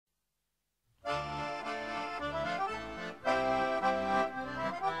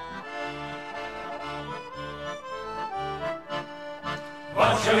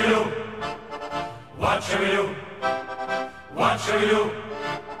What shall we do? What shall we do?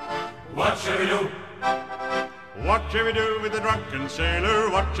 What shall we do? What shall we do with the drunken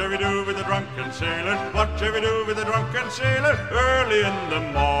sailor? What shall we do with the drunken sailor? What shall we do with the drunken sailor early in the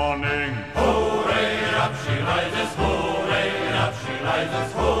morning? Hooray, up she rises, hooray, up she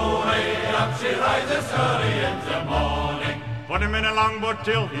rises, hooray, up she rises early in the morning. Put him in a longboat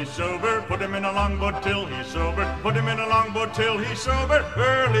till he's sober, put him in a longboat till he's sober, put him in a longboat till he's sober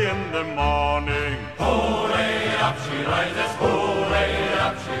early in the morning. Hooray, up she rises, hooray,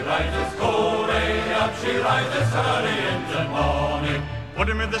 up she rises, hooray, up she rises early in the morning. Put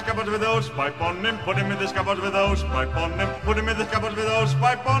him in the scuppers with a hosepipe on him, put him in the scuppers with a hosepipe on him, put him in the scuppers with a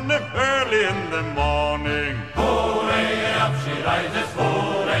hosepipe on him early in the morning. Hooray, up she rises,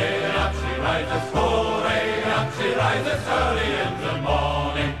 hooray, up she rises, hooray, up she rises early in the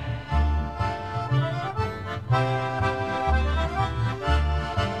morning.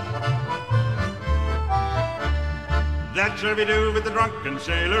 That shall we do with the drunken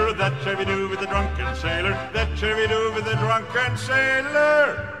sailor, that shall we do with the drunken sailor, that shall we do with the drunken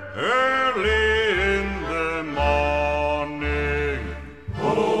sailor early in the morning.